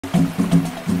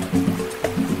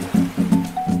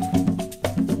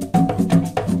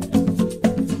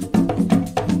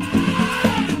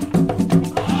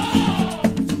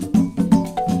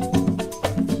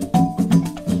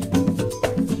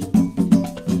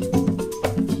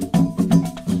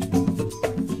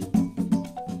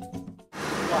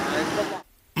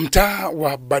Mtaa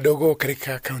wa Badogo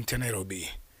katika kaunti ya Nairobi.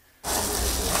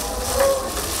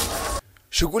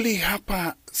 Shughuli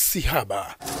hapa si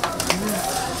haba.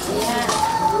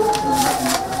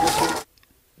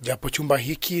 Japo chumba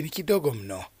hiki ni kidogo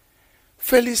mno.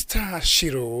 Felista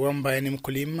Shiro ambaye ni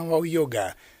mkulima wa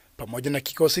uyoga pamoja na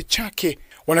kikosi chake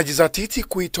wanajizatiti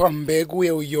kuitoa mbegu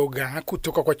ya uyoga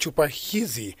kutoka kwa chupa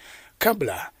hizi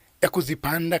kabla ya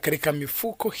kuzipanda katika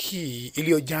mifuko hii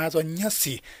iliyojazwa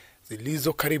nyasi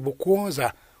zilizo karibu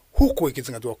kuoza, huku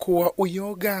ikizingatiwa kuwa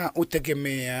uyoga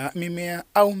hutegemea mimea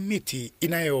au miti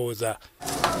inayooza.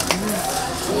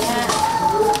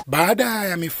 Baada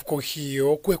ya mifuko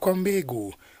hiyo kuwekwa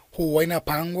mbegu, huwa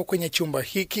inapangwa kwenye chumba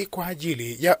hiki kwa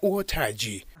ajili ya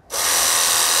uotaji.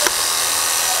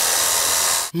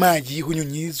 Maji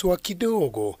hunyunyizwa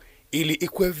kidogo ili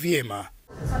ikue vyema.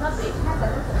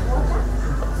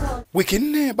 Wiki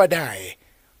 4 baadaye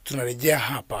tunarejea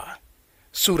hapa.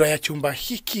 Sura ya chumba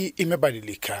hiki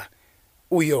imebadilika.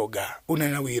 Uyoga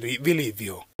unanawiri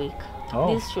vilivyo.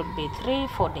 This should be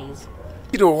 3-4 days.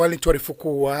 Hilo walituarifu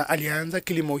kuwa alianza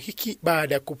kilimo hiki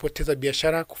baada ya kupoteza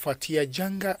biashara kufuatia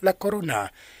janga la corona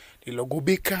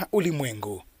lililogubika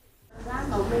ulimwengu.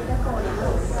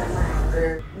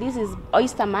 This is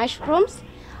oyster mushrooms.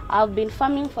 I've been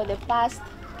farming for the past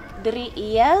 3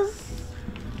 years.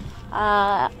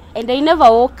 And I never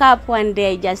woke up one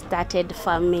day, I just started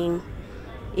farming.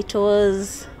 It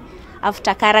was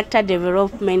after character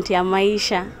development ya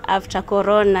maisha, after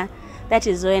corona. That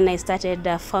is when I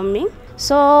started farming.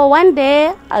 So one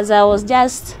day, as I was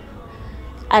just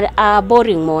a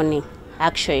boring morning,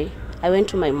 actually, I went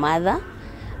to my mother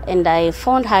and I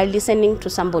found her listening to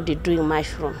somebody doing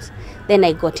mushrooms. Then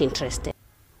I got interested.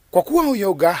 Kwa kuwa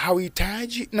uyoga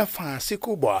hauhitaji nafasi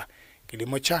kubwa,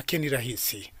 kilimo chake ni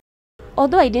rahisi.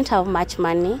 Although I didn't have much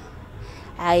money,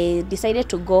 I decided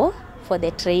to go for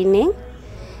the training,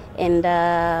 and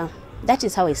that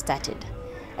is how I started.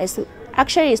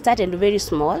 I started very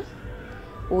small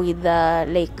with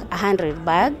like 100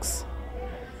 bags.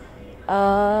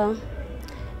 And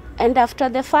after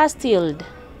the first yield,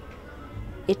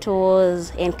 it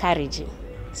was encouraging.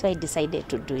 So I decided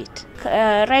to do it.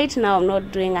 Right now I'm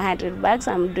not doing 100 bags,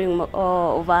 I'm doing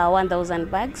over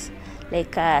 1,000 bags.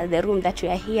 Like the room that we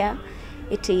are here,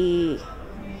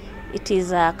 it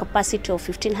is a capacity of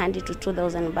 1,500 to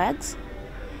 2,000 bags.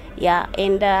 Yeah,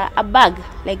 and a bag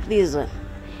like this one,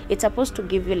 it's supposed to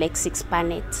give you like 6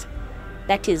 pallets.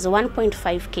 That is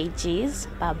 1.5 kgs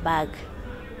per bag.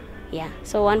 Yeah,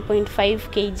 so 1.5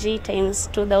 kg times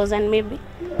 2,000 maybe.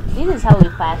 This is how we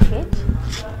package,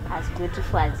 as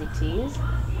beautiful as it is.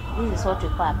 This is what we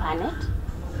call a pallet,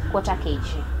 1/4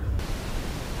 kg.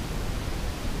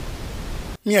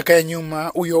 Miaka ya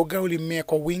nyuma uyoga ulimea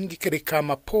kwa wingi katika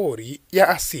mapori ya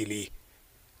asili.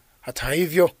 Hata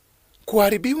hivyo,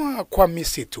 kuharibiwa kwa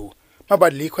misitu,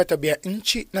 mabadiliko ya tabia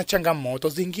nchi na changamoto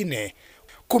zingine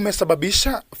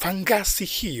kumesababisha fangasi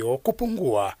hiyo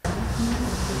kupungua.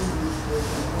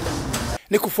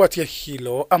 Ni kufuatia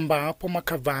hilo ambapo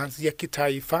makavazi ya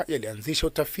kitaifa yalianzisha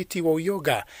utafiti wa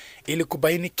uyoga ili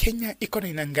kubaini Kenya iko na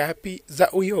aina ngapi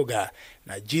za uyoga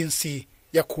na jinsi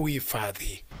ya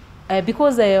kuhifadhi.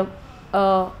 Because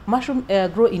mushroom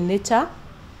grow in nature,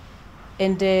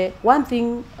 and one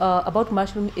thing about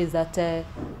mushroom is that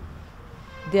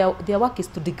their work is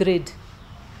to degrade.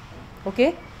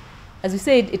 Okay, as we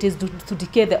said, it is to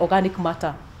decay the organic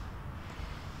matter.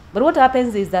 But what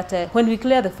happens is that when we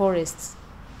clear the forests,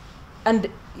 and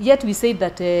yet we say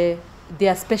that they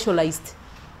are specialized.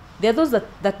 There are those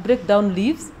that break down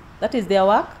leaves, that is their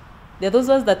work. There are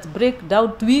those ones that break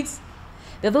down twigs.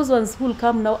 There are those ones who will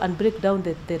come now and break down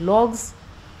the logs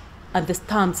and the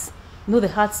stumps, the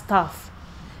hard stuff.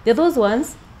 There are those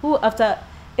ones who, after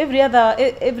every other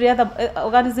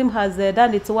organism has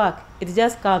done its work, it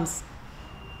just comes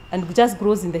and just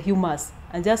grows in the humus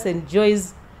and just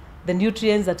enjoys the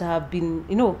nutrients that have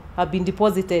been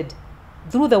deposited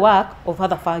through the work of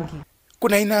other fungi.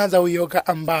 Kuna aina za uyoga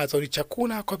ambazo ni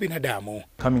chakula kwa binadamu.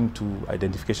 Coming to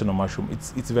identification of mushroom,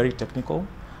 it's very technical,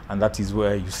 and that is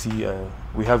where you see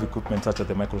we have equipment such as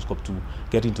the microscope to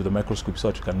get into the microscope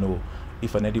so that you can know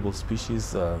if an edible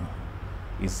species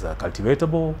is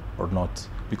cultivatable or not.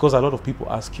 Because a lot of people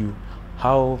ask you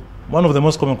one of the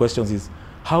most common questions is,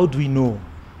 how do we know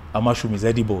a mushroom is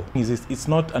edible? It's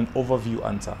not an overview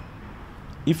answer.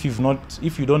 If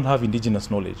you don't have indigenous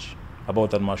knowledge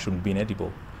about that mushroom being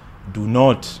edible, do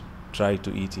not try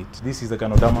to eat it. This is the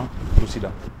Ganoderma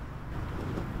lucida.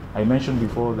 I mentioned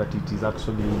before that it is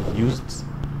actually used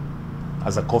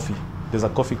as a coffee. There's a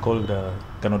coffee called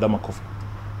Ganoderma coffee.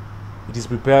 It is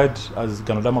prepared as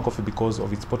Ganoderma coffee because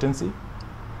of its potency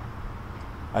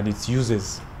and its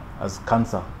uses as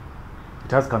cancer.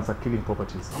 It has cancer killing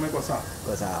properties.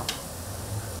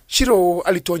 Shiro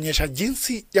alituonyesha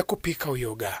jinsi ya kupika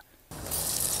uyoga.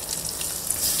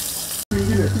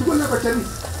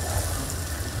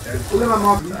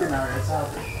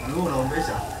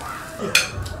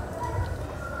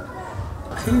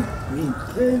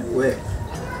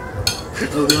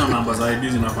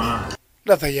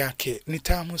 Ladha yake ni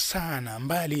tamu sana,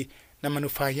 mbali na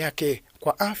manufaa yake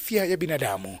kwa afya ya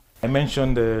binadamu. I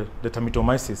mentioned the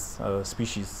Termitomyces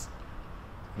species,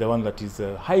 the one that is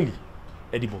highly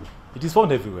edible. It is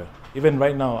found everywhere. Even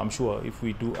right now, I'm sure if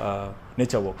we do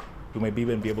nature walk, you may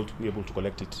even be able to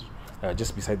collect it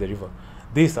just beside the river.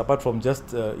 This, apart from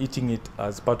just eating it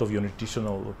as part of your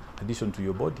nutritional addition to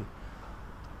your body,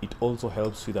 it also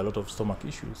helps with a lot of stomach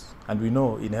issues. And we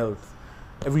know in health,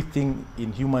 everything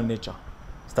in human nature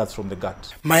starts from the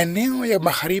gut. Maeneo ya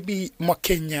magharibi mwa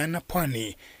Kenya na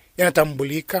pwani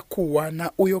yanatambulika kuwa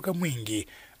na uyoga mwingi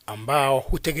ambao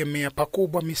hutegemea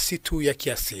pakubwa misitu ya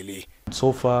kiasili.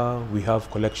 So far, we have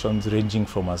collections ranging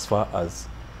from as far as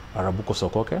Arabuko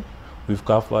Sokoke. We've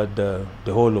covered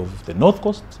the whole of the north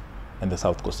coast and the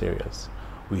south coast areas.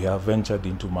 We have ventured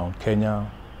into Mount Kenya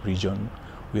region.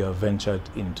 We have ventured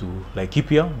into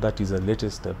Laikipia. That is the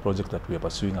latest project that we are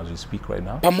pursuing as we speak right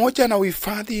now. Pamoja na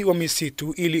uhifadhi wa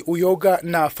misitu ili uyoga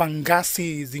na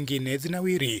fangasi zingine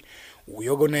zinawiri,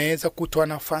 uyoga unaweza kutoa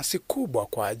nafasi kubwa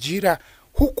kwa ajira,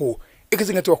 huku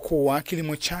ikizingatiwa kuwa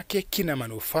kilimo chake kina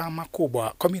manufaa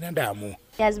makubwa kwa binadamu.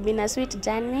 It has been a sweet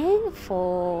journey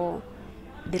for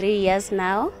 3 years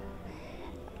now.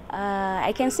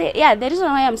 I can say, the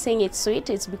reason why I'm saying it's sweet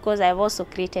is because I've also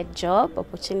created job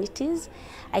opportunities.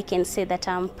 I can say that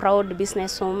I'm a proud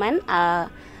businesswoman,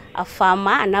 a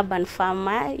farmer, an urban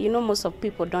farmer. You know, most of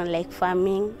people don't like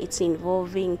farming. It's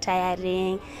involving,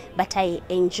 tiring, but I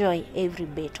enjoy every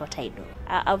bit what I do.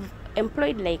 I've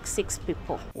employed like 6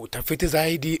 people. Utafiti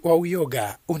zaidi wa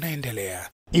uyoga unaendelea.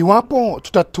 Iwapo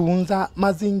tutatunza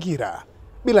mazingira,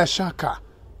 bila shaka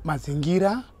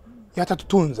mazingira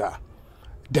yatatutunza.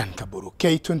 Dan Kaburu,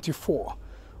 K24,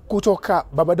 kutoka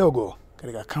Babadogo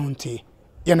katika kaunti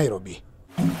ya Nairobi.